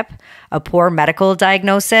relationship, a poor medical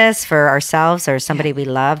diagnosis for ourselves or somebody we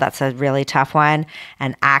love. That's a really tough one.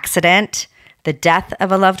 An accident, the death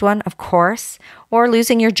of a loved one, of course, or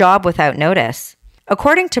losing your job without notice.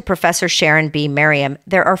 According to Professor Sharon B. Merriam,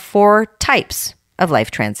 there are 4 types of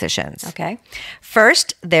life transitions. Okay.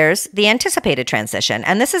 First, there's the anticipated transition,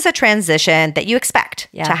 and this is a transition that you expect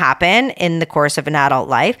to happen in the course of an adult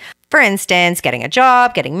life. For instance, getting a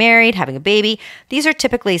job, getting married, having a baby. These are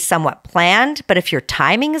typically somewhat planned, but if your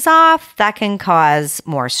timing is off, that can cause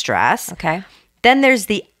more stress. Okay. Then there's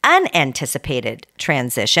the unanticipated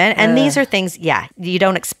transition. And these are things, you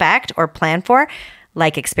don't expect or plan for.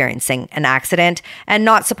 like experiencing an accident. And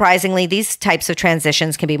not surprisingly, these types of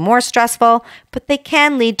transitions can be more stressful, but they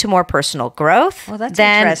can lead to more personal growth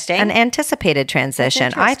than an anticipated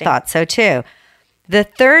transition. I thought so too. The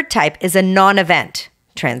third type is a non-event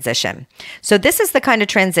transition. So this is the kind of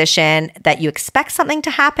transition that you expect something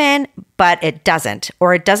to happen, but it doesn't,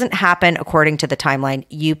 or it doesn't happen according to the timeline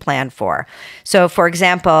you plan for. So for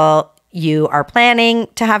example, you are planning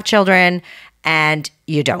to have children and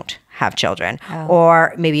you don't have children.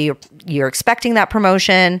 Or maybe you're expecting that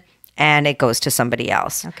promotion and it goes to somebody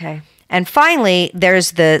else. Okay. And finally,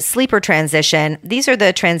 there's the sleeper transition. These are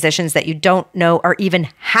the transitions that you don't know are even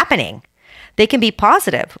happening. They can be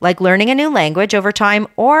positive, like learning a new language over time,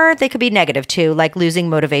 or they could be negative too, like losing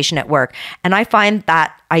motivation at work. And I find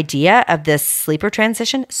that idea of this sleeper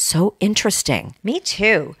transition so interesting. Me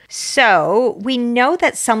too. So we know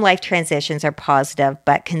that some life transitions are positive,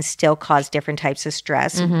 but can still cause different types of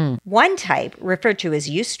stress. One type, referred to as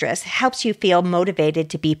eustress, helps you feel motivated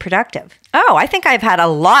to be productive. Oh, I think I've had a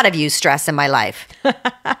lot of eustress in my life.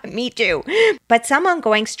 Me too. But some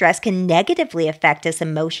ongoing stress can negatively affect us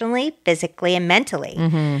emotionally, physically, and mentally.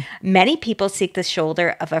 Many people seek the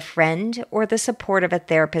shoulder of a friend or the support of a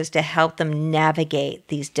therapist to help them navigate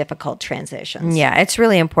these difficult transitions. Yeah, it's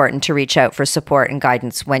really important to reach out for support and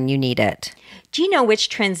guidance when you need it. Do you know which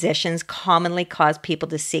transitions commonly cause people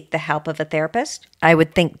to seek the help of a therapist? I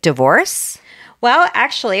would think divorce. Well,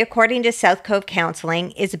 actually, according to South Cove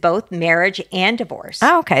Counseling, it's both marriage and divorce.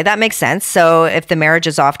 Oh, okay. That makes sense. So if the marriage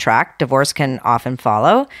is off track, divorce can often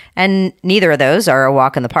follow. And neither of those are a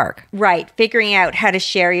walk in the park. Right. Figuring out how to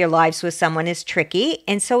share your lives with someone is tricky.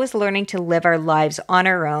 And so is learning to live our lives on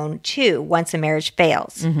our own, too, once a marriage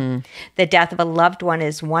fails. The death of a loved one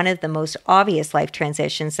is one of the most obvious life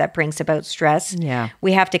transitions that brings about stress. Yeah.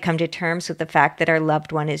 We have to come to terms with the fact that our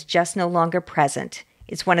loved one is just no longer present.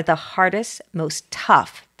 It's one of the hardest, most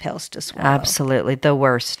tough pills to swallow. Absolutely. The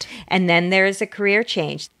worst. And then there is a career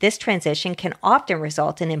change. This transition can often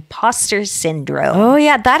result in imposter syndrome. Oh,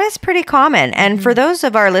 yeah. That is pretty common. And for those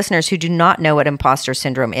of our listeners who do not know what imposter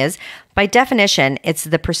syndrome is, by definition, it's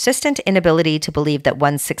the persistent inability to believe that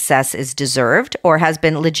one's success is deserved or has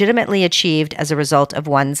been legitimately achieved as a result of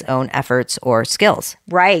one's own efforts or skills.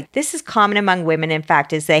 Right. This is common among women, in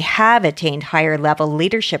fact, as they have attained higher level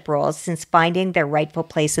leadership roles since finding their rightful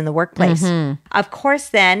place in the workplace. Of course,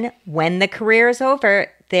 then, when the career is over,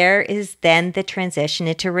 there is then the transition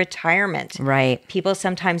into retirement. Right. People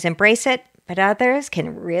sometimes embrace it, but others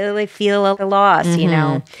can really feel a loss, you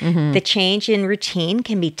know. The change in routine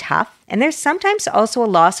can be tough. And there's sometimes also a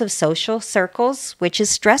loss of social circles, which is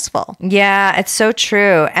stressful. Yeah, it's so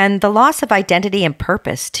true. And the loss of identity and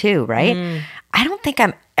purpose too, right? I don't think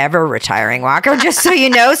I'm ever retiring, Walker, just so you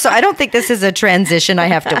know. So I don't think this is a transition I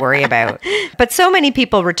have to worry about. But so many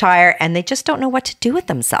people retire and they just don't know what to do with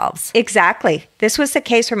themselves. Exactly. This was the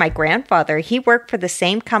case for my grandfather. He worked for the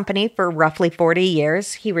same company for roughly 40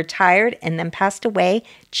 years. He retired and then passed away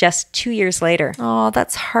just 2 years later. Oh,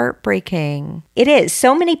 that's heartbreaking. It is.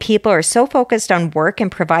 So many people are so focused on work and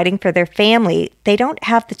providing for their family, they don't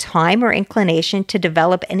have the time or inclination to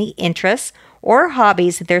develop any interests or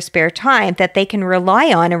hobbies in their spare time that they can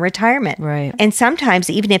rely on in retirement. Right. And sometimes,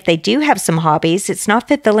 even if they do have some hobbies, it's not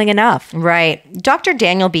fulfilling enough. Right. Dr.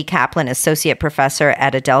 Daniel B. Kaplan, Associate Professor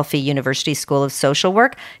at Adelphi University School of Social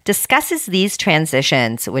Work, discusses these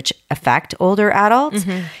transitions which affect older adults.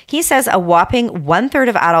 He says a whopping 1/3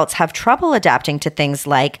 of adults have trouble adapting to things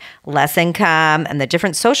like less income and the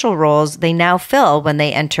different social roles they now fill when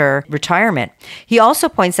they enter retirement. He also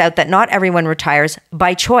points out that not everyone retires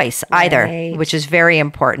by choice either, which is very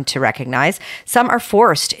important to recognize. Some are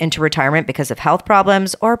forced into retirement because of health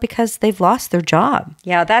problems or because they've lost their job.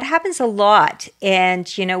 Yeah, that happens a lot.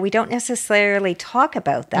 And, you know, we don't necessarily talk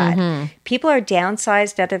about that. People are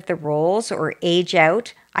downsized out of their roles or age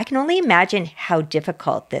out. I can only imagine how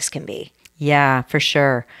difficult this can be. Yeah, for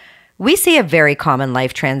sure. We see a very common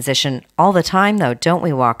life transition all the time, though, don't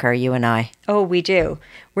we, Walker, you and I? Oh, we do.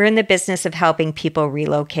 We're in the business of helping people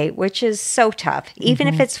relocate, which is so tough, even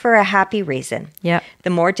if it's for a happy reason. Yeah. The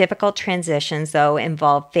more difficult transitions, though,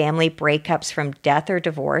 involve family breakups from death or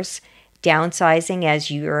divorce, downsizing as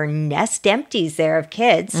your nest empties there of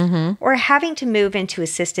kids, or having to move into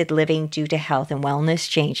assisted living due to health and wellness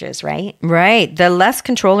changes, right? Right. The less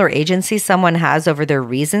control or agency someone has over their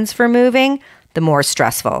reasons for moving, the more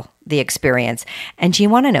stressful the experience. And do you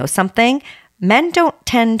want to know something? Men don't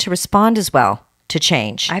tend to respond as well to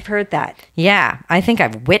change. I've heard that. Yeah, I think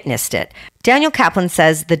I've witnessed it. Daniel Kaplan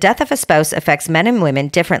says the death of a spouse affects men and women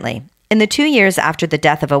differently. In the 2 years after the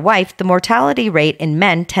death of a wife, the mortality rate in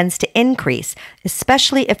men tends to increase,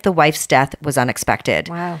 especially if the wife's death was unexpected.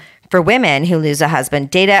 Wow. For women who lose a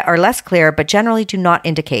husband, data are less clear but generally do not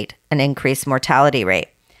indicate an increased mortality rate.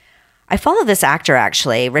 I follow this actor,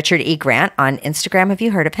 actually, Richard E. Grant, on Instagram. Have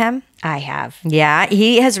you heard of him? I have. Yeah,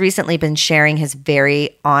 he has recently been sharing his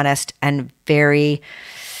very honest and very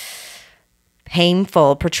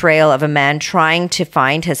painful portrayal of a man trying to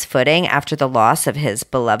find his footing after the loss of his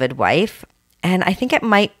beloved wife. And I think it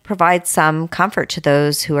might provide some comfort to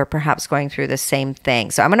those who are perhaps going through the same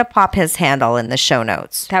thing. So I'm going to pop his handle in the show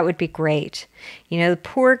notes. That would be great. You know, the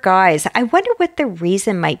poor guys. I wonder what the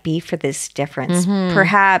reason might be for this difference.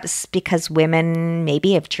 Perhaps because women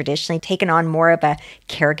maybe have traditionally taken on more of a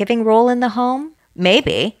caregiving role in the home?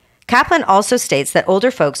 Maybe. Kaplan also states that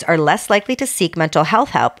older folks are less likely to seek mental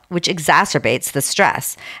health help, which exacerbates the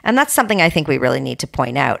stress. And that's something I think we really need to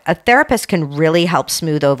point out. A therapist can really help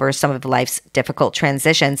smooth over some of life's difficult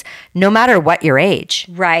transitions, no matter what your age.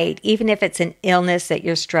 Right. Even if it's an illness that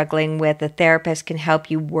you're struggling with, a therapist can help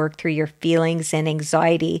you work through your feelings and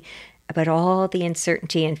anxiety about all the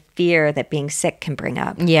uncertainty and fear that being sick can bring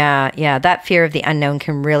up. Yeah. That fear of the unknown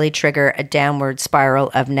can really trigger a downward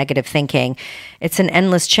spiral of negative thinking. It's an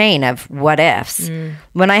endless chain of what ifs.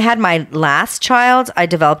 When I had my last child, I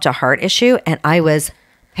developed a heart issue and I was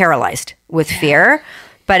paralyzed with fear.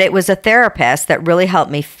 But it was a therapist that really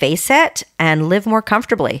helped me face it and live more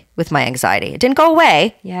comfortably with my anxiety. It didn't go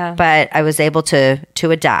away, but I was able to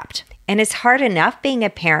adapt. And it's hard enough being a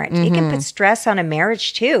parent. It can put stress on a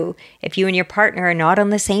marriage too if you and your partner are not on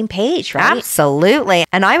the same page, right? Absolutely.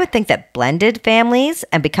 And I would think that blended families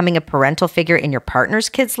and becoming a parental figure in your partner's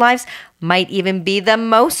kids' lives might even be the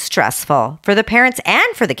most stressful for the parents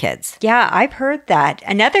and for the kids. Yeah, I've heard that.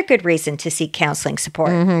 Another good reason to seek counseling support.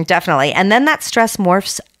 Definitely. And then that stress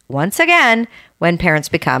morphs once again when parents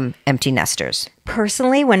become empty nesters.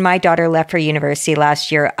 Personally, when my daughter left for university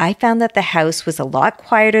last year, I found that the house was a lot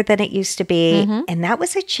quieter than it used to be. And that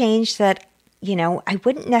was a change that, you know, I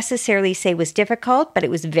wouldn't necessarily say was difficult, but it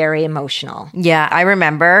was very emotional. Yeah, I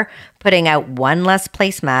remember putting out one less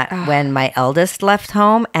placemat when my eldest left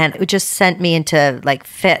home, and it just sent me into like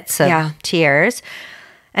fits of tears.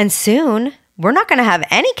 And soon, we're not going to have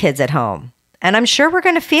any kids at home. And I'm sure we're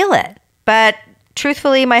going to feel it. But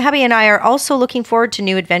truthfully, my hubby and I are also looking forward to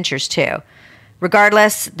new adventures too.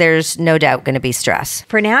 Regardless, there's no doubt going to be stress.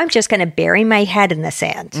 For now, I'm just going to bury my head in the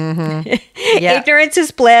sand. Ignorance is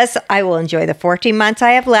bliss. I will enjoy the 14 months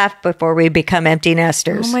I have left before we become empty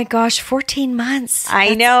nesters. Oh my gosh, 14 months.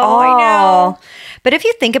 I know. But if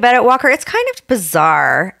you think about it, Walker, it's kind of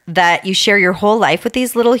bizarre that you share your whole life with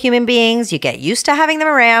these little human beings. You get used to having them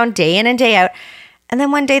around day in and day out. And then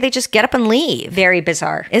one day they just get up and leave. Very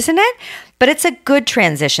bizarre. Isn't it? But it's a good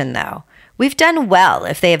transition, though. We've done well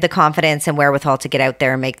if they have the confidence and wherewithal to get out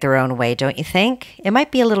there and make their own way, don't you think? It might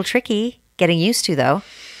be a little tricky getting used to, though.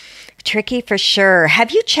 Tricky for sure. Have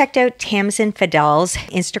you checked out Tamsin Fadal's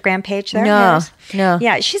Instagram page there? No.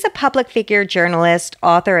 Yeah, she's a public figure, journalist,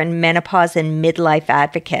 author, and menopause and midlife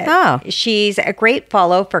advocate. Oh. She's a great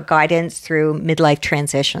follow for guidance through midlife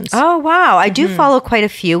transitions. Oh, wow. I do follow quite a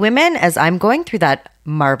few women as I'm going through that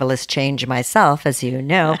marvelous change myself, as you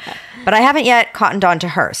know. But I haven't yet cottoned on to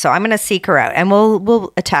her. So I'm going to seek her out. And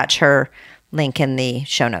we'll attach her link in the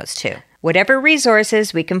show notes too. Whatever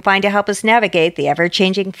resources we can find to help us navigate the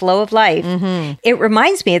ever-changing flow of life. It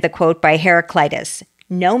reminds me of the quote by Heraclitus,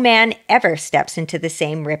 "No man ever steps into the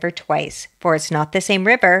same river twice, for it's not the same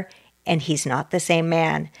river, and he's not the same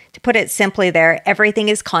man." To put it simply there, everything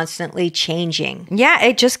is constantly changing. Yeah,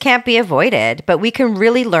 it just can't be avoided. But we can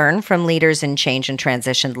really learn from leaders in change and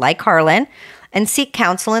transition like Harlan and seek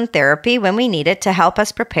counsel and therapy when we need it to help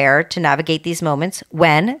us prepare to navigate these moments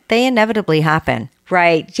when they inevitably happen.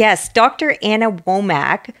 Right. Yes. Dr. Anna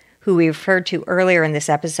Womack, who we referred to earlier in this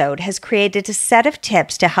episode, has created a set of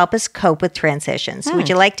tips to help us cope with transitions. Would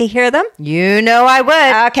you like to hear them? You know I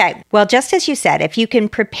would. Okay. Well, just as you said, if you can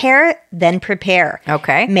prepare, then prepare.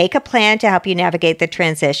 Okay. Make a plan to help you navigate the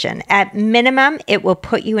transition. At minimum, it will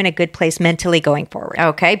put you in a good place mentally going forward.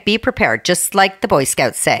 Okay. Be prepared, just like the Boy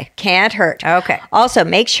Scouts say. Can't hurt. Okay. Also,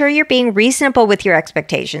 make sure you're being reasonable with your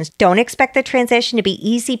expectations. Don't expect the transition to be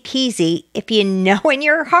easy peasy if you know in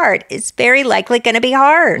your heart it's very likely going to be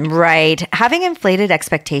hard. Right. Having inflated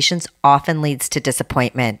expectations often leads to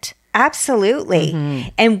disappointment.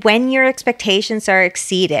 Absolutely. And when your expectations are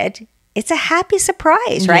exceeded, it's a happy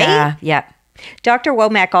surprise, right? Yeah. Dr.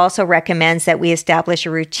 Womack also recommends that we establish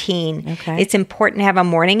a routine. Okay. It's important to have a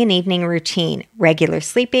morning and evening routine. Regular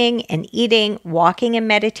sleeping and eating, walking and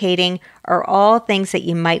meditating are all things that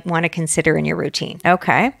you might want to consider in your routine.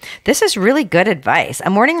 Okay. This is really good advice. A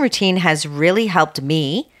morning routine has really helped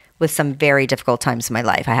me with some very difficult times in my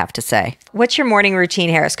life, I have to say. What's your morning routine,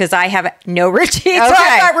 Harris? Because I have no routine, so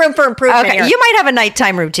I've got room for improvement here. You might have a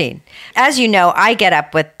nighttime routine. As you know, I get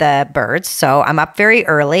up with the birds, so I'm up very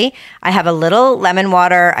early. I have a little lemon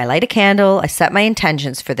water. I light a candle. I set my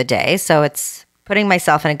intentions for the day, so it's putting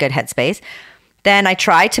myself in a good headspace. Then I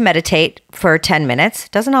try to meditate for 10 minutes.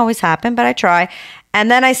 Doesn't always happen, but I try. And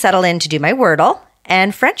then I settle in to do my Wordle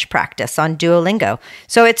and French practice on Duolingo.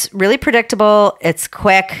 So it's really predictable, it's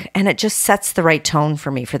quick, and it just sets the right tone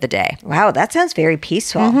for me for the day. Wow, that sounds very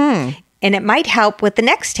peaceful. And it might help with the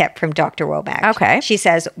next tip from Dr. Womack. Okay. She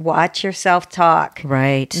says, watch your self-talk.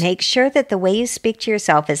 Right. Make sure that the way you speak to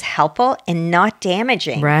yourself is helpful and not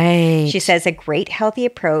damaging. Right. She says a great healthy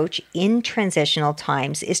approach in transitional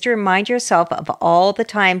times is to remind yourself of all the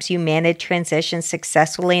times you managed transitions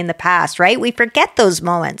successfully in the past, right? We forget those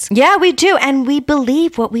moments. Yeah, we do. And we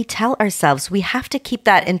believe what we tell ourselves. We have to keep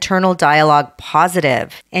that internal dialogue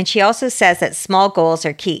positive. And she also says that small goals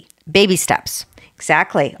are key. Baby steps.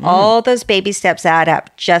 Exactly. All those baby steps add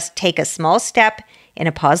up. Just take a small step in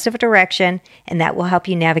a positive direction, and that will help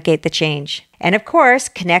you navigate the change. And of course,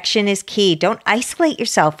 connection is key. Don't isolate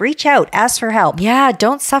yourself. Reach out. Ask for help. Yeah,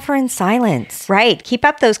 don't suffer in silence. Right. Keep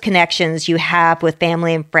up those connections you have with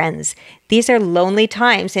family and friends. These are lonely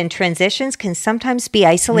times, and transitions can sometimes be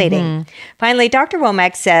isolating. Finally, Dr.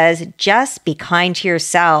 Womack says, just be kind to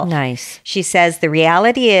yourself. Nice. She says, the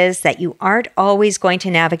reality is that you aren't always going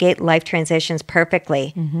to navigate life transitions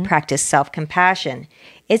perfectly. Practice self-compassion.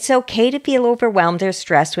 It's okay to feel overwhelmed or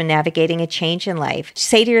stressed when navigating a change in life.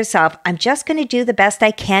 Say to yourself, I'm just going to do the best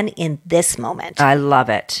I can in this moment. I love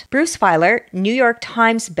it. Bruce Feiler, New York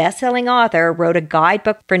Times bestselling author, wrote a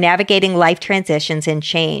guidebook for navigating life transitions and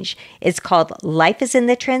change. It's called Life is in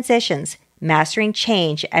the Transitions, Mastering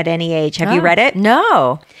Change at Any Age. Have you read it?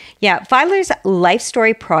 No. Yeah, Feiler's Life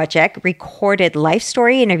Story Project recorded life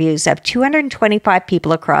story interviews of 225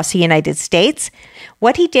 people across the United States.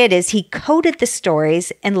 What he did is he coded the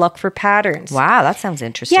stories and looked for patterns. Wow, that sounds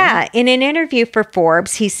interesting. Yeah, in an interview for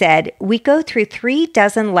Forbes, he said, we go through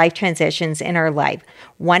 36 life transitions in our life,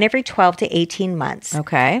 one every 12 to 18 months.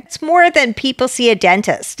 Okay. It's more than people see a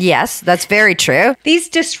dentist. Yes, that's very true. These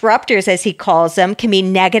disruptors, as he calls them, can be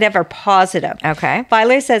negative or positive. Okay.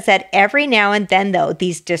 Feiler says that every now and then, though,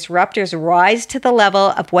 these disruptors rise to the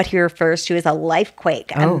level of what he refers to as a life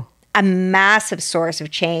quake, a massive source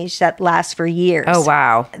of change that lasts for years. Oh,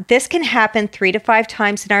 wow. This can happen 3 to 5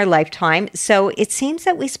 times in our lifetime, so it seems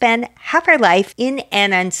that we spend half our life in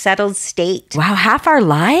an unsettled state. Wow, half our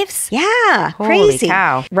lives? Yeah, Holy crazy.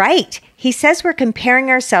 cow. Right. He says we're comparing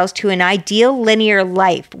ourselves to an ideal linear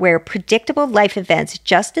life where predictable life events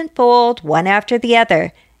just unfold one after the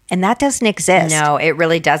other. And that doesn't exist. No, it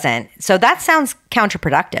really doesn't. So that sounds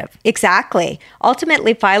counterproductive. Exactly.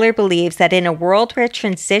 Ultimately, Feiler believes that in a world where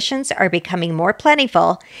transitions are becoming more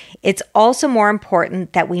plentiful, it's also more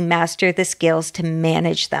important that we master the skills to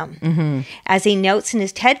manage them. As he notes in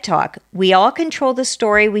his TED Talk, we all control the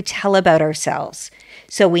story we tell about ourselves.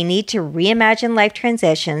 So we need to reimagine life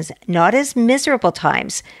transitions not as miserable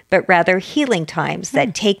times, but rather healing times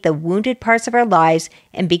that take the wounded parts of our lives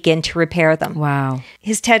and begin to repair them. Wow.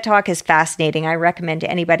 His TED Talk is fascinating. I recommend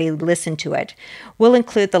anybody listen to it. We'll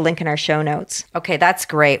include the link in our show notes. Okay, that's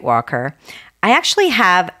great, Walker. I actually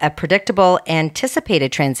have a predictable,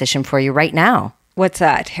 anticipated transition for you right now. What's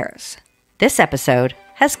that, Harris? This episode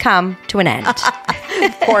has come to an end.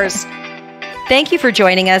 Of course. Thank you for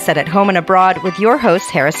joining us at Home and Abroad with your host,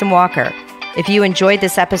 Harrison Walker. If you enjoyed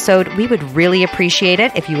this episode, we would really appreciate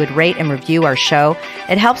it if you would rate and review our show.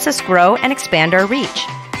 It helps us grow and expand our reach.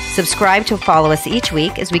 Subscribe to follow us each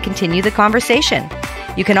week as we continue the conversation.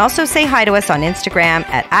 You can also say hi to us on Instagram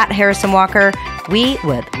at Harrison Walker. We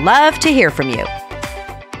would love to hear from you.